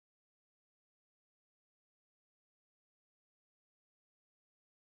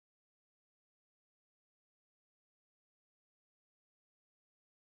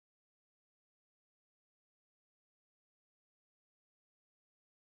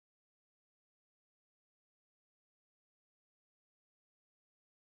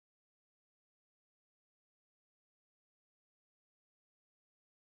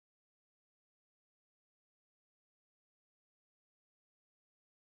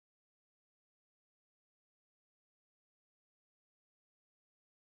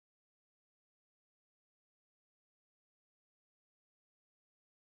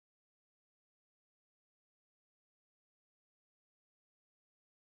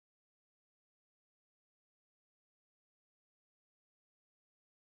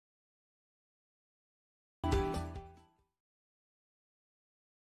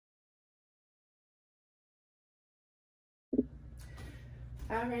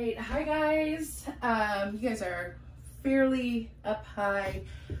All right, hi guys. You guys are fairly up high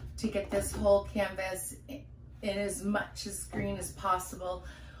to get this whole canvas in as much as green as possible.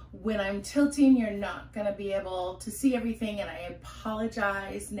 When I'm tilting, you're not gonna be able to see everything, and I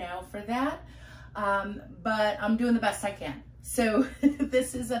apologize now for that, but I'm doing the best I can. So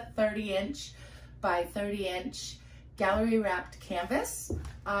this is a 30-inch by 30-inch gallery wrapped canvas.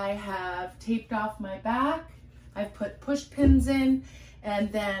 I have taped off my back, I've put push pins in,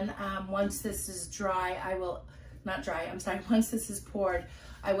 and then once this is dry, once this is poured,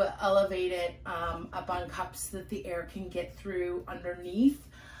 I will elevate it up on cups so that the air can get through underneath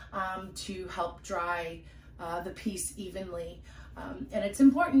to help dry the piece evenly. And it's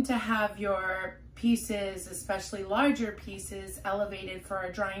important to have your pieces, especially larger pieces, elevated for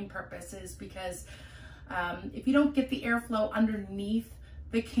our drying purposes, because if you don't get the airflow underneath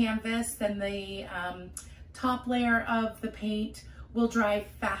the canvas, then the top layer of the paint will dry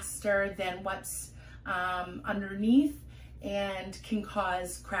faster than what's underneath and can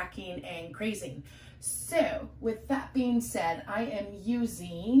cause cracking and crazing. So with that being said, I am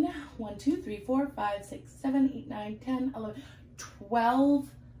using 12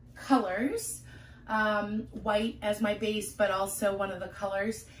 colors, white as my base, but also one of the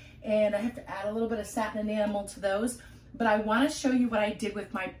colors. And I have to add a little bit of satin enamel to those, but I want to show you what I did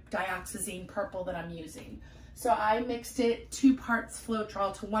with my Dioxazine Purple that I'm using. So I mixed it 2 parts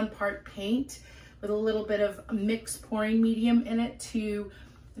Floetrol to 1 part paint with a little bit of mixed pouring medium in it to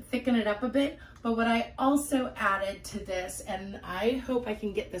thicken it up a bit. But what I also added to this, and I hope I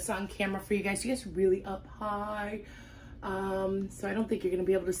can get this on camera for you guys. You guys are really up high, so I don't think you're gonna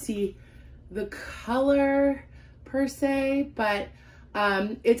be able to see the color per se, but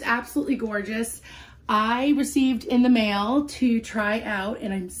it's absolutely gorgeous. I received in the mail to try out,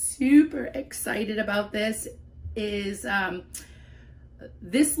 and I'm super excited about this, is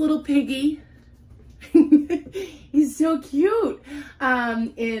this little Piggy. He's so cute.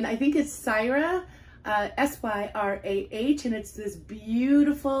 And I think it's Syrah, S-Y-R-A-H, and it's this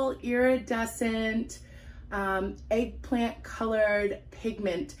beautiful iridescent eggplant colored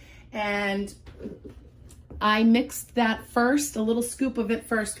pigment. And I mixed that first, a little scoop of it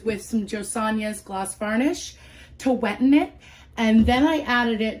first, with some Josania's gloss varnish to wetten it. And then I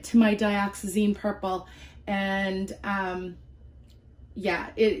added it to my Dioxazine Purple, and yeah,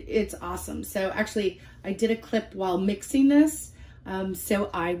 it's awesome. So actually I did a clip while mixing this, so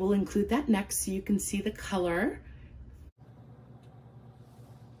I will include that next so you can see the color.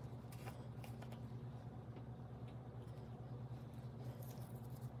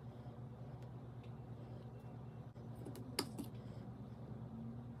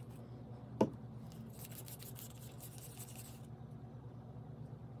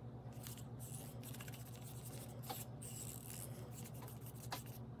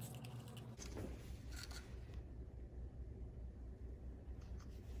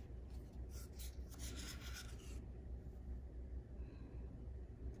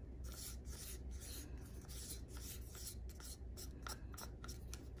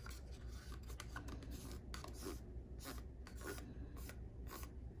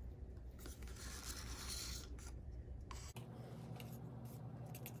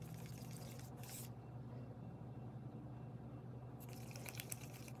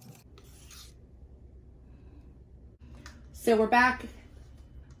 So we're back.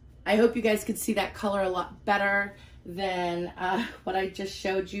 I hope you guys could see that color a lot better than what I just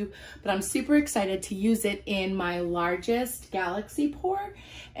showed you, but I'm super excited to use it in my largest galaxy pour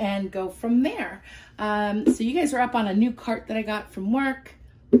and go from there. So you guys are up on a new cart that I got from work,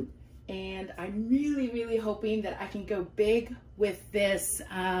 and I'm really hoping that I can go big with this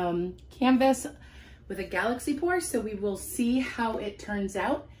canvas with a galaxy pour, so we will see how it turns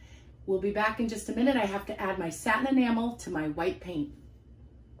out. We'll be back in just a minute. I have to add my satin enamel to my white paint.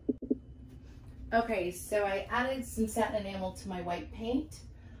 Okay, so I added some satin enamel to my white paint.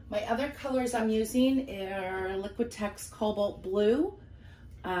 My other colors I'm using are Liquitex Cobalt Blue,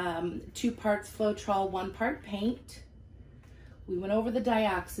 2 parts Floetrol, 1 part paint. We went over the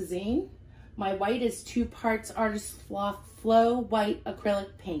Dioxazine. My white is 2 parts Artist Flow White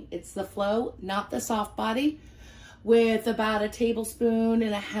Acrylic Paint. It's the Flow, not the soft body, with about 1.5 tablespoons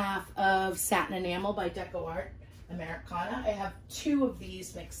of satin enamel by Decoart Americana. I have 2 of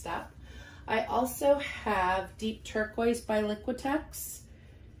these mixed up. I also have Deep Turquoise by Liquitex,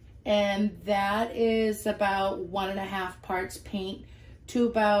 and that is about 1.5 parts paint to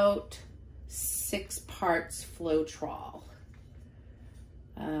about 6 parts Floetrol.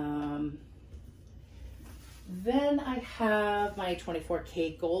 Then I have my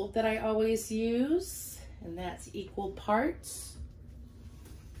 24K gold that I always use, and that's equal parts.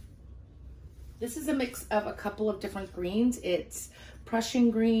 This is a mix of a couple of different greens. It's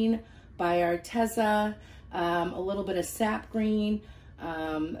Prussian green by Arteza, a little bit of sap green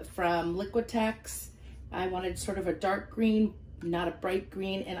from Liquitex. I wanted sort of a dark green, not a bright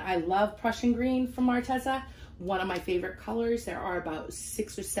green, and I love Prussian green from Arteza. One of my favorite colors. There are about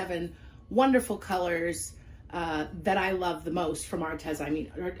 6 or 7 wonderful colors that I love the most from Arteza. I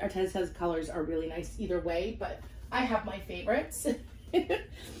mean, Arteza's colors are really nice either way, but I have my favorites.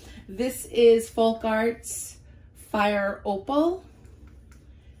 This is Folk Art's Fire Opal,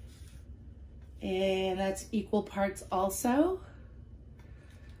 and that's equal parts also.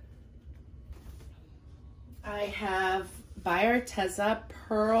 I have by Arteza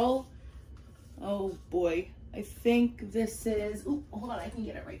Pearl. Oh boy, I think this is, oh, hold on, I can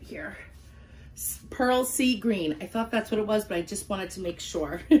get it right here. Pearl Sea Green. I thought that's what it was, but I just wanted to make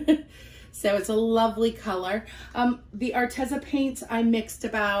sure. So it's a lovely color. The Arteza paints, I mixed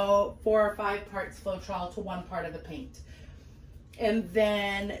about 4 or 5 parts Floetrol to 1 part of the paint. And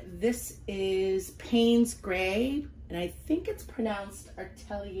then this is Payne's Gray, and I think it's pronounced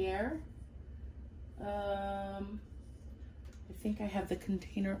Atelier. I think I have the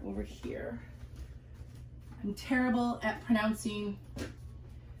container over here. I'm terrible at pronouncing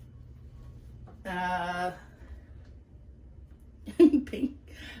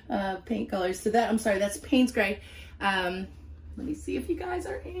paint colors. So that, I'm sorry, that's Payne's Gray. Let me see if you guys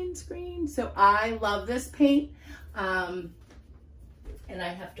are in screen. So I love this paint, and I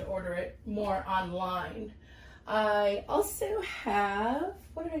have to order it more online. I also have,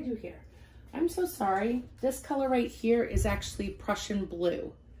 what did I do here? I'm so sorry. This color right here is actually Prussian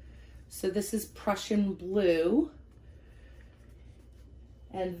blue. So this is Prussian blue.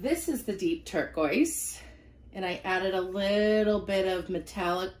 And this is the deep turquoise. And I added a little bit of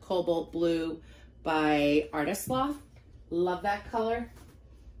metallic cobalt blue by Arteza. Love that color.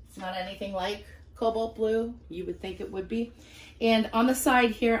 It's not anything like cobalt blue. You would think it would be. And on the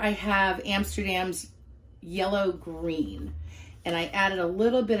side here, I have Amsterdam's yellow green. And I added a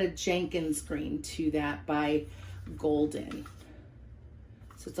little bit of Jenkins green to that by Golden.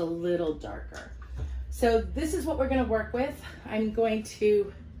 So it's a little darker. So this is what we're gonna work with. I'm going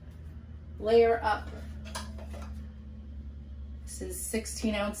to layer up, this is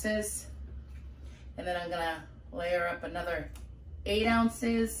 16 ounces. And then I'm gonna layer up another 8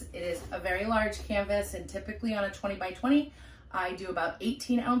 ounces. It is a very large canvas, and typically on a 20 by 20, I do about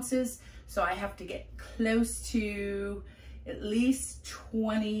 18 ounces. So I have to get close to at least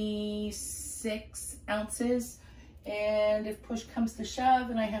 26 ounces. And if push comes to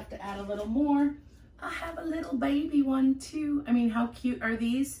shove and I have to add a little more, I have a little baby one too. I mean, how cute are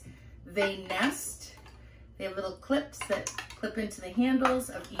these? They nest. They have little clips that clip into the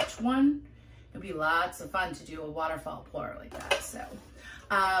handles of each one. It'd be lots of fun to do a waterfall pour like that. So,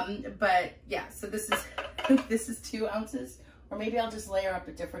 but yeah, so this is, this is 2 ounces, or maybe I'll just layer up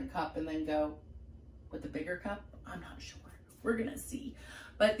a different cup and then go with the bigger cup. I'm not sure. We're gonna see.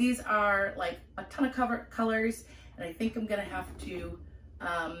 But these are like a ton of colors, and I think I'm gonna have to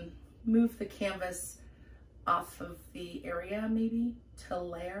move the canvas off of the area maybe to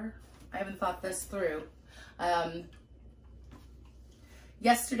layer. I haven't thought this through.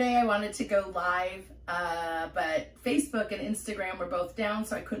 Yesterday I wanted to go live, but Facebook and Instagram were both down,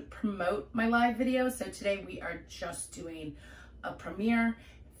 so I couldn't promote my live video. So today we are just doing a premiere.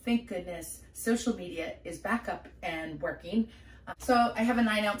 Thank goodness social media is back up and working. So I have a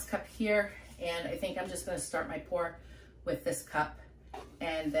 9 ounce cup here, and I think I'm just gonna start my pour with this cup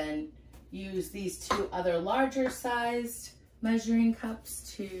and then use these 2 other larger sized measuring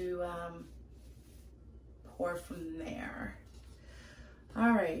cups to pour from there.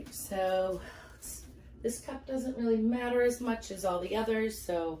 All right, so this cup doesn't really matter as much as all the others,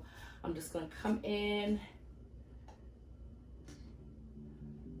 so I'm just gonna come in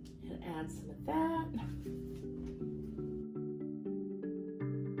and add some of that.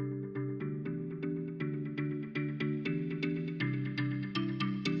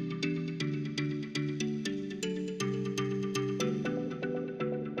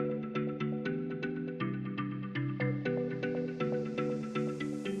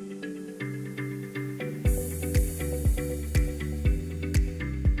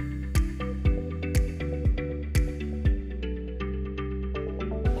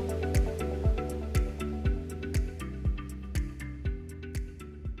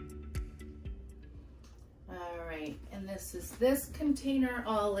 This container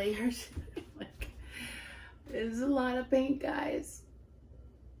all layered. Like, there's a lot of paint, guys.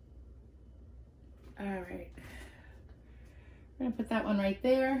 All right, we're gonna put that one right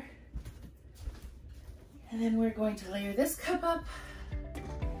there, and then we're going to layer this cup up.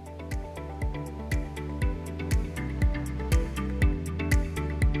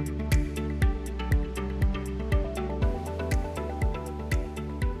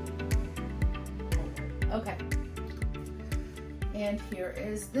 here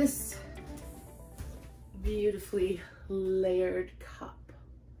is this beautifully layered cup.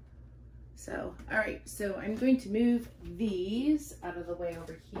 So, all right, so I'm going to move these out of the way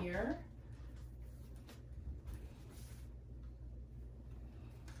over here.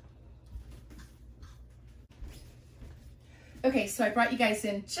 Okay, so I brought you guys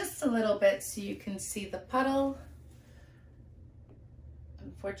in just a little bit so you can see the puddle.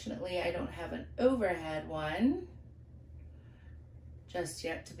 Unfortunately, I don't have an overhead one just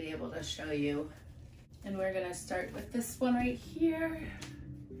yet to be able to show you. And we're gonna start with this one right here.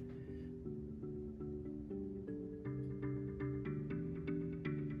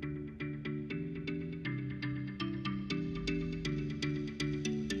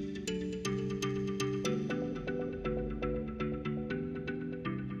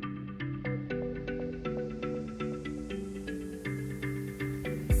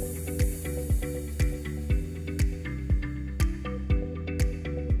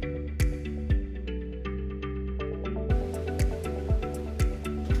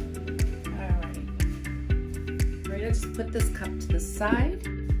 Just put this cup to the side.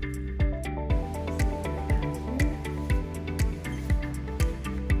 Come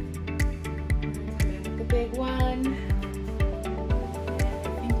in with the big one. And I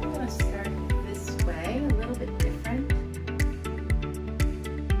think I'm gonna start this way, a little bit different.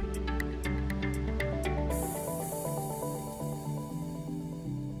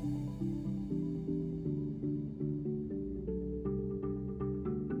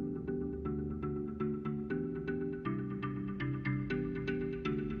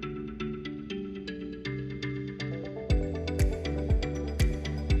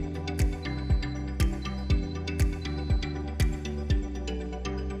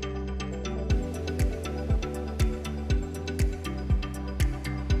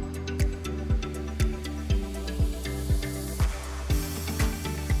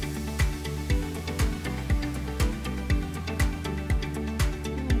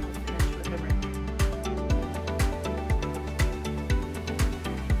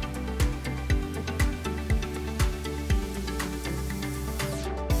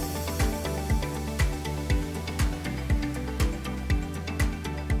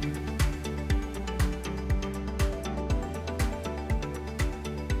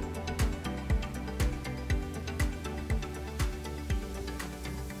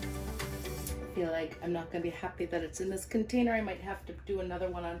 Feel like I'm not going to be happy that it's in this container. I might have to do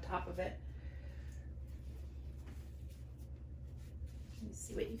another one on top of it. Let me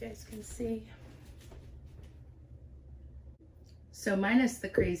see what you guys can see. So minus the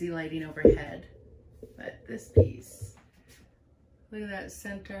crazy lighting overhead, but this piece, look at that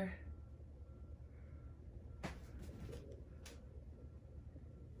center.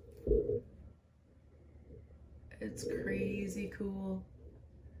 It's crazy cool.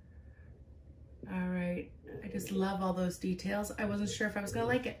 All right, I just love all those details. I wasn't sure if I was gonna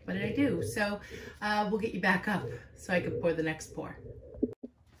like it, but I do. So we'll get you back up so I can pour the next pour.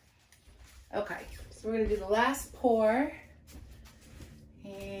 Okay, so we're gonna do the last pour,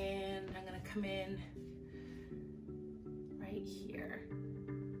 and I'm gonna come in right here.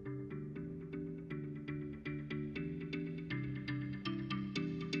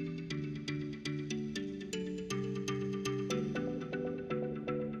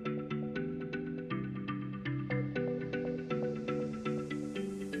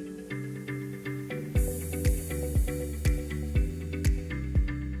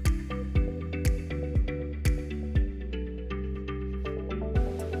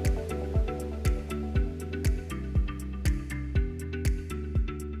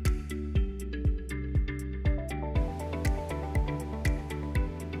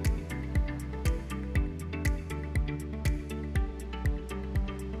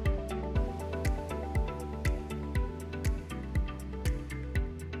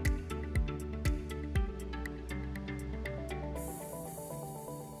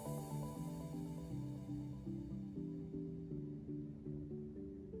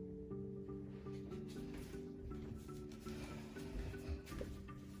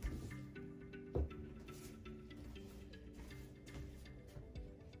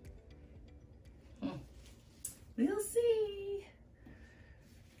 We'll see.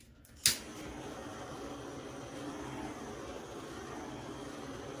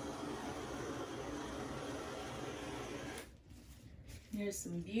 There's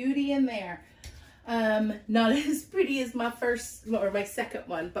some beauty in there. Not as pretty as my first or my second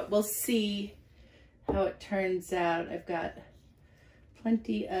one, but we'll see how it turns out. I've got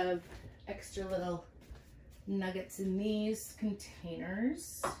plenty of extra little nuggets in these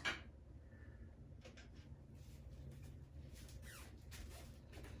containers.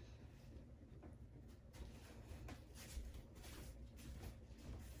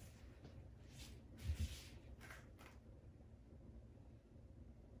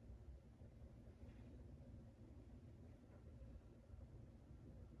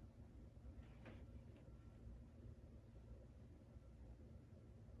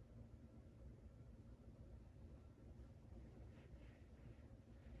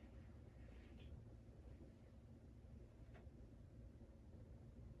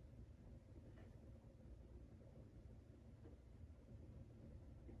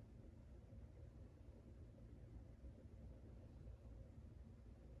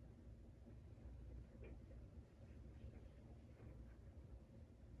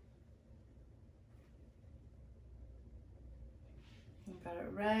 Got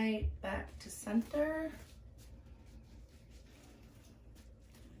it right back to center.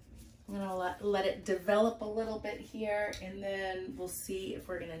 I'm gonna let it develop a little bit here, and then we'll see if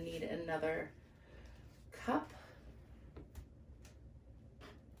we're gonna need another cup.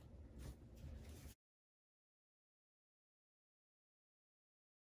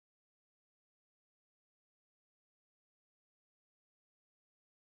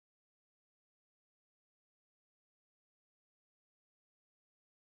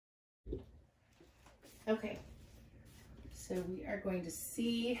 Okay, so we are going to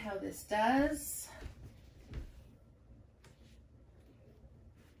see how this does.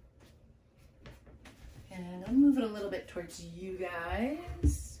 And I'll move it a little bit towards you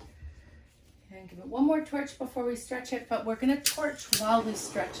guys. And give it one more torch before we stretch it, but we're gonna torch while we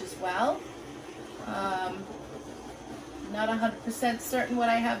stretch as well. Not 100% certain what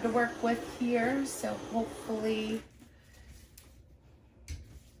I have to work with here, so hopefully,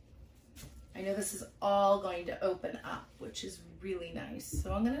 I know this is all going to open up, which is really nice.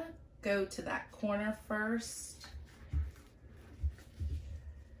 So I'm gonna go to that corner first.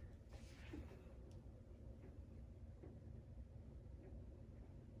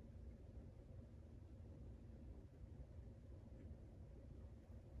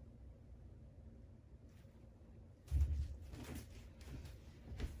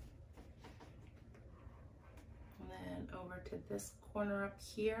 And then over to this corner up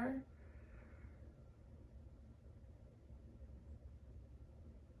here.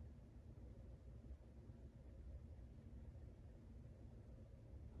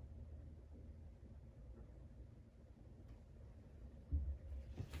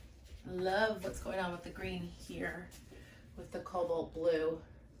 I love what's going on with the green here with the cobalt blue.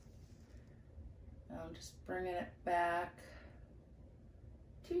 I'm just bringing it back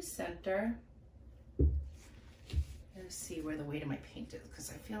to center. Let's see where the weight of my paint is,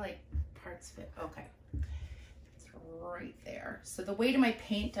 because I feel like parts fit. Okay, it's right there. So the weight of my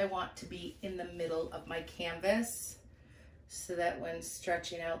paint I want to be in the middle of my canvas, so that when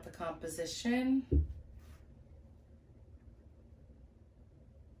stretching out the composition,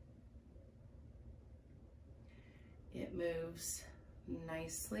 it moves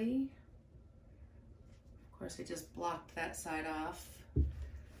nicely. Of course, I just blocked that side off.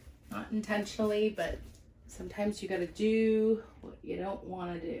 Not intentionally, but sometimes you gotta do what you don't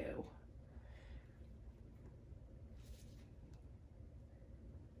wanna do.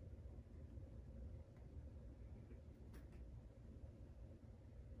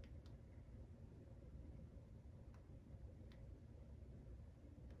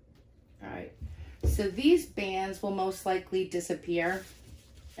 All right. So these bands will most likely disappear,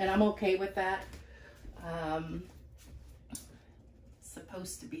 and I'm okay with that.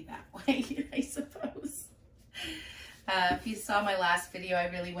 Supposed to be that way, I suppose. If you saw my last video, I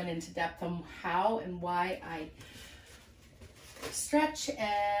really went into depth on how and why I stretch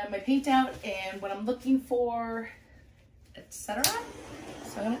my paint out and what I'm looking for, etc.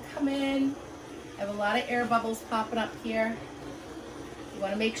 So I'm gonna come in. I have a lot of air bubbles popping up here. You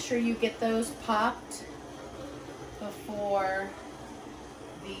want to make sure you get those popped before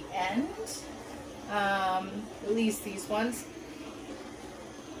the end, at least these ones.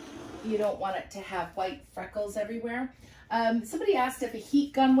 You don't want it to have white freckles everywhere. Somebody asked if a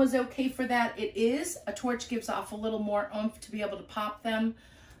heat gun was okay for that. It is. A torch gives off a little more oomph to be able to pop them,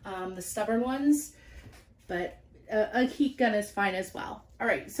 the stubborn ones, but a heat gun is fine as well. All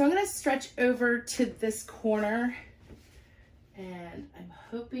right, so I'm going to stretch over to this corner. And I'm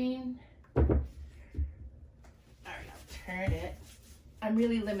hoping, all right, I'll turn it. I'm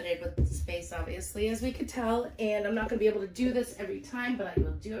really limited with the space, obviously, as we could tell, and I'm not gonna be able to do this every time, but I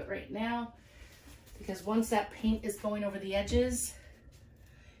will do it right now, because once that paint is going over the edges,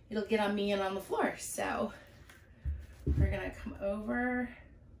 it'll get on me and on the floor. So we're gonna come over,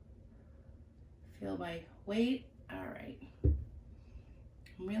 feel my weight. All right,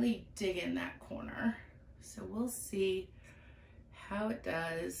 I'm really digging that corner. So we'll see how it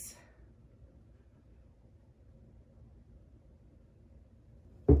does.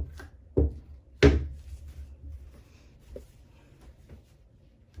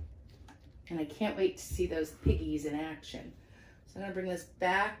 And I can't wait to see those piggies in action. So I'm gonna bring this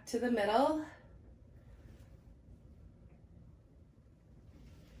back to the middle.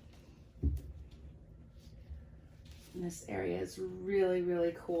 And this area is really,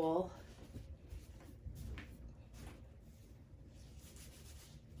 really cool.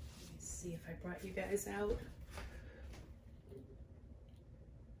 See if I brought you guys out.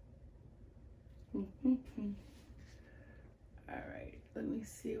 All right, let me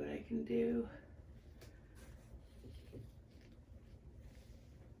see what I can do.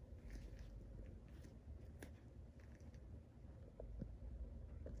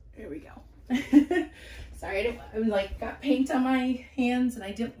 go. Sorry, I'm like got paint on my hands and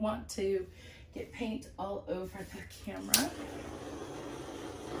I didn't want to get paint all over the camera.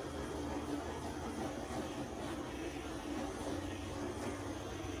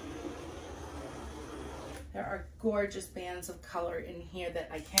 There are gorgeous bands of color in here that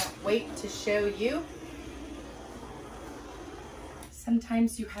I can't wait to show you.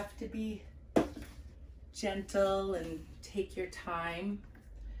 Sometimes you have to be gentle and take your time.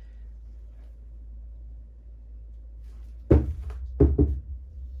 All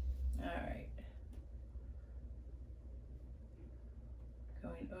right.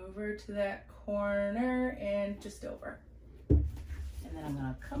 Going over to that corner and just over. And then I'm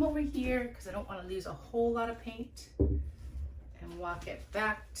gonna come over here because I don't want to lose a whole lot of paint and walk it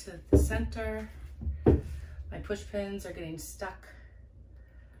back to the center. My push pins are getting stuck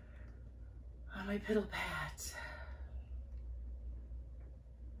on my piddle pads.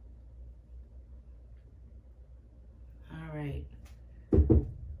 All right. I'm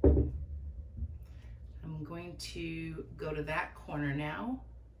going to go to that corner now.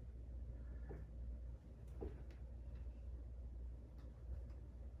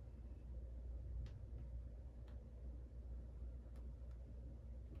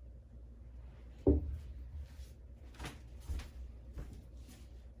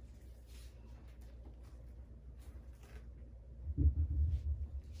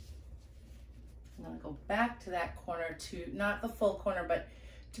 I'm gonna go back to that corner to, not the full corner, but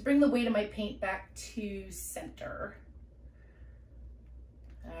to bring the weight of my paint back to center.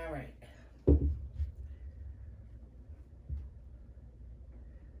 All right.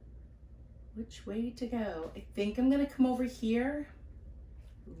 Which way to go? I think I'm gonna come over here.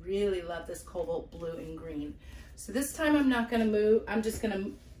 Really love this cobalt blue and green. So this time I'm not gonna move, I'm just gonna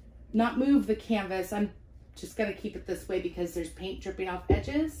not move the canvas. I'm just gonna keep it this way because there's paint dripping off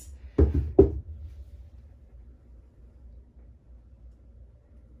edges.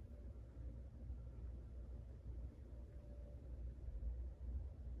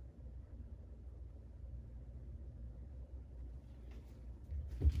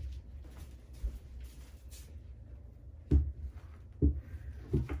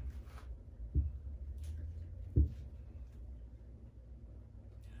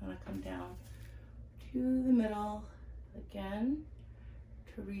 Down to the middle again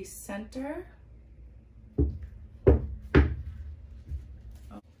to recenter.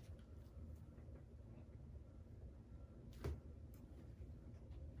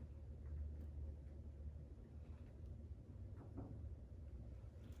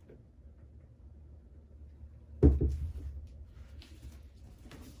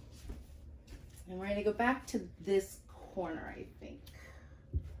 And we're going to go back to this corner, I think.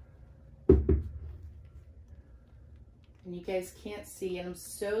 And you guys can't see, and I'm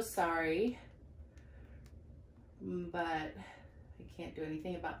so sorry, but I can't do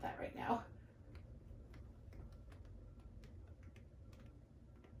anything about that right now.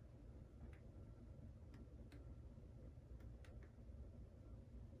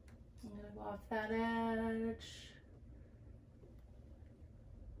 I'm gonna go off that edge.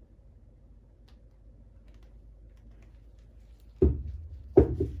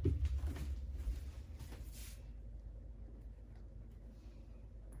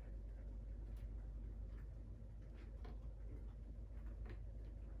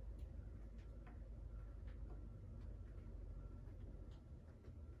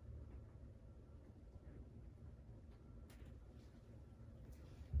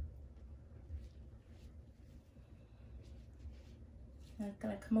 I'm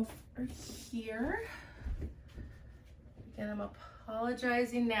gonna come over here. Again, I'm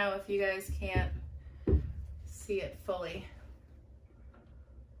apologizing now if you guys can't see it fully.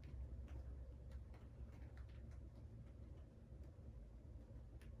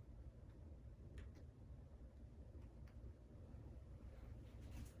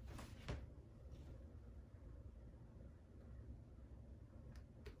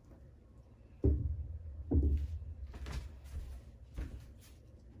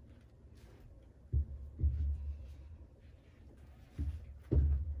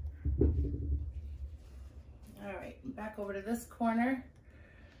 All right, back over to this corner,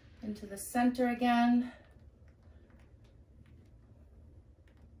 into the center again.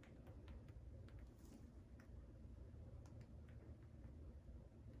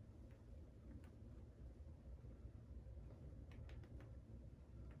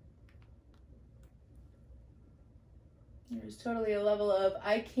 There's totally a level of,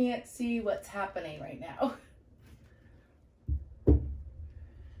 I can't see what's happening right now.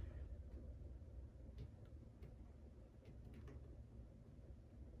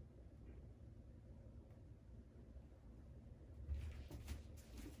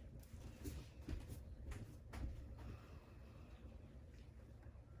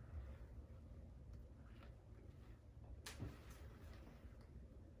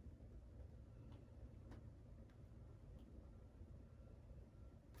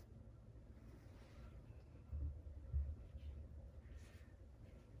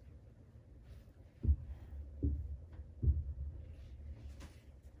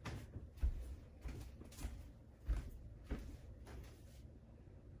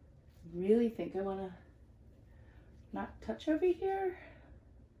 really think I want to not touch over here.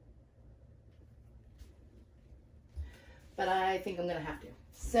 But I think I'm going to have to.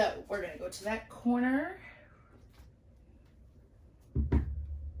 So we're going to go to that corner.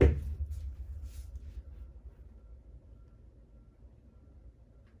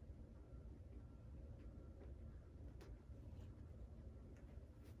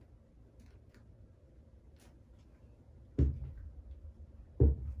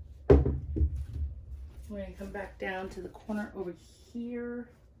 We're going to come back down to the corner over here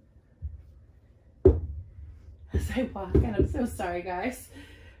as I walk, and I'm so sorry, guys.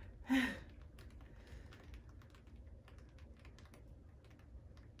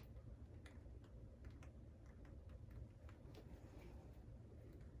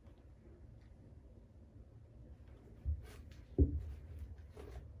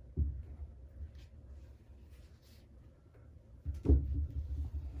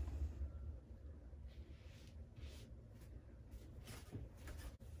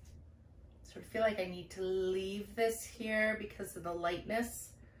 So I feel like I need to leave this here because of the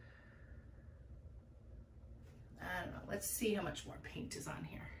lightness. I don't know. Let's see how much more paint is on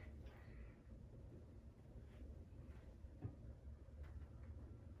here.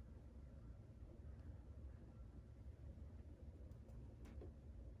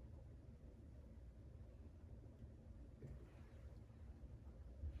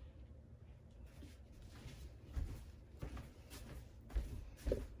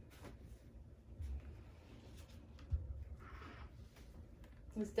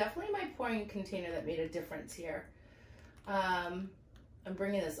 It's definitely my pouring container that made a difference here. I'm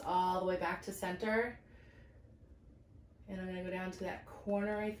bringing this all the way back to center, and I'm going to go down to that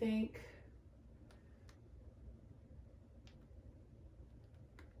corner, I think.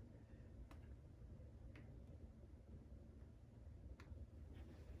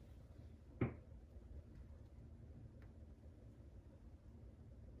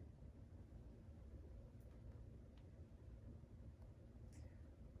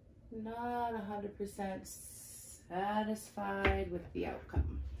 Not 100% satisfied with the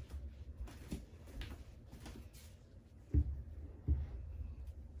outcome.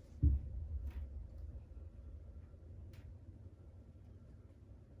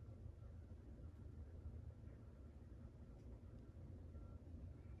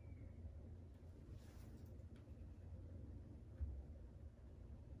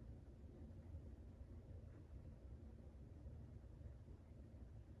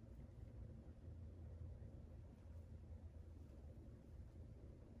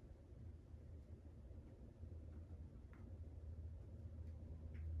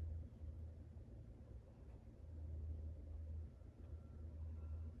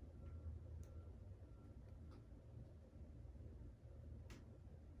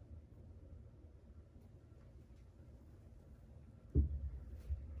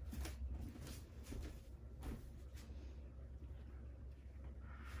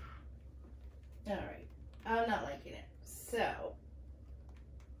 All right, I'm not liking it. So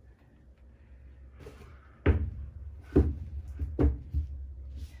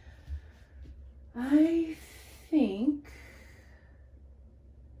I think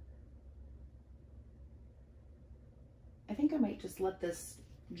I might just let this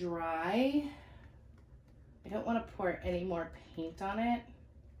dry. I don't want to pour any more paint on it.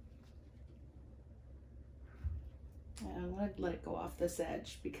 I'm going to let it go off this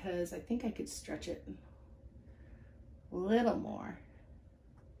edge because I think I could stretch it a little more.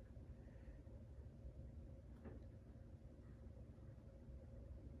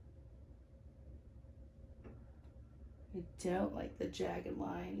 I don't like the jagged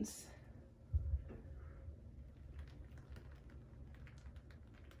lines.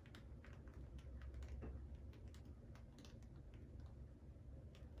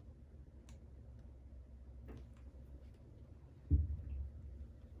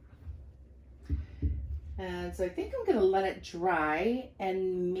 And so I think I'm gonna let it dry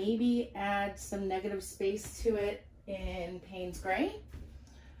and maybe add some negative space to it in Payne's Gray.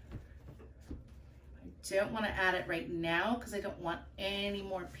 I don't want to add it right now because I don't want any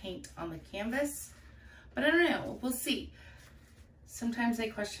more paint on the canvas, but I don't know, we'll see. Sometimes I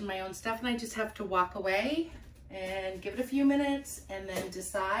question my own stuff and I just have to walk away and give it a few minutes and then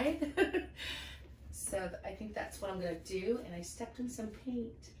decide. So I think that's what I'm gonna do, and I stepped in some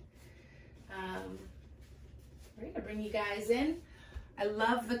paint. We're gonna bring you guys in. I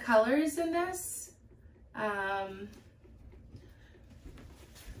love the colors in this.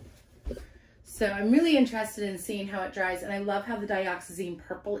 So I'm really interested in seeing how it dries, and I love how the Dioxazine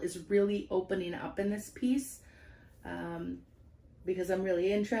Purple is really opening up in this piece. because I'm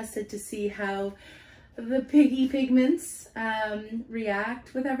really interested to see how the Piggy pigments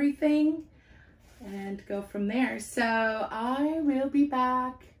react with everything and go from there. So I will be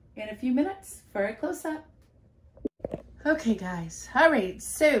back in a few minutes for a close-up. Okay guys, all right,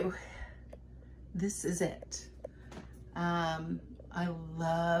 so this is it. I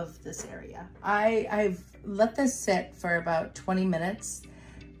love this area. I've let this sit for about 20 minutes.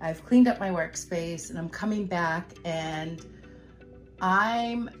 I've cleaned up my workspace and I'm coming back, and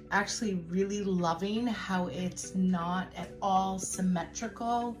I'm actually really loving how it's not at all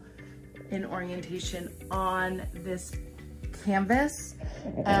symmetrical in orientation on this canvas.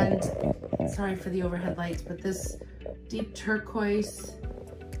 And sorry for the overhead lights, but this deep turquoise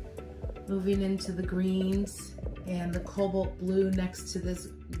moving into the greens and the cobalt blue next to this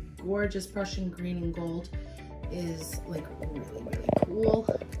gorgeous Prussian green and gold is like really, really cool.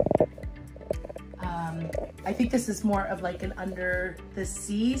 I think this is more of like an under the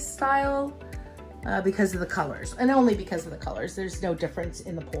sea style because of the colors, and only because of the colors. There's no difference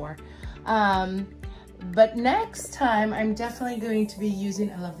in the pour. But next time I'm definitely going to be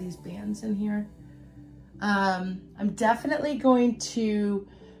using, I love these bands in here. I'm definitely going to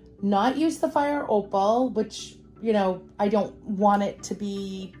not use the fire opal, which, you know, I don't want it to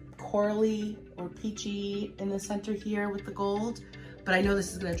be corally or peachy in the center here with the gold, but I know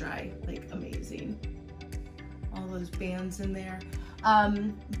this is gonna dry like amazing. All those bands in there.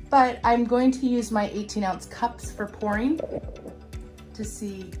 But I'm going to use my 18-ounce cups for pouring to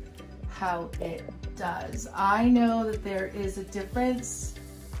see how it does. I know that there is a difference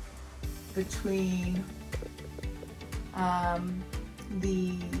between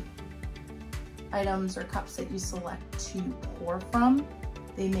the items or cups that you select to pour from.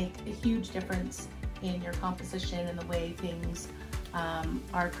 They make a huge difference in your composition and the way things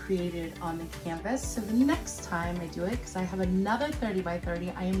are created on the canvas. So the next time I do it, because I have another 30 by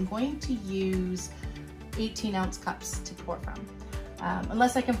 30, I am going to use 18-ounce cups to pour from.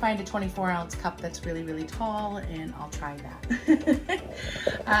 Unless I can find a 24-ounce cup that's really, really tall, and I'll try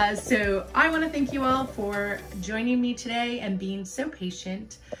that. So I want to thank you all for joining me today and being so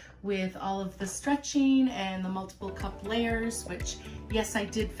patient with all of the stretching and the multiple cup layers, which, yes, I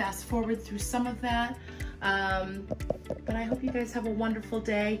did fast forward through some of that. But I hope you guys have a wonderful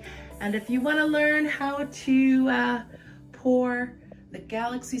day. And if you want to learn how to pour the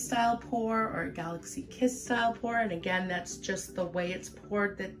Galaxy style pour or Galaxy Kiss style pour, and again, that's just the way it's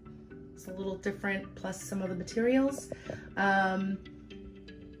poured, that it's a little different, plus some of the materials.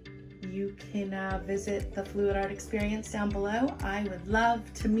 You can visit the Fluid Art Experience down below. I would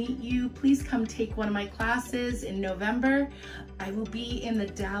love to meet you. Please come take one of my classes in November. I will be in the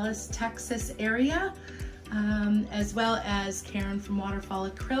Dallas, Texas area, as well as Karen from Waterfall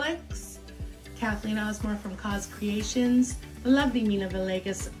Acrylics, Kathleen Osmore from Cause Creations, the lovely Mina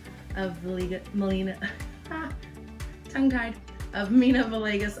Villegas of Mina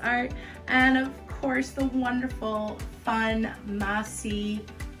Villegas Art, and of course the wonderful, fun Massey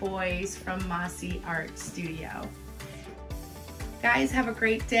boys from Massey Art Studio. Guys, have a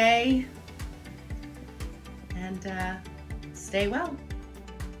great day and stay well.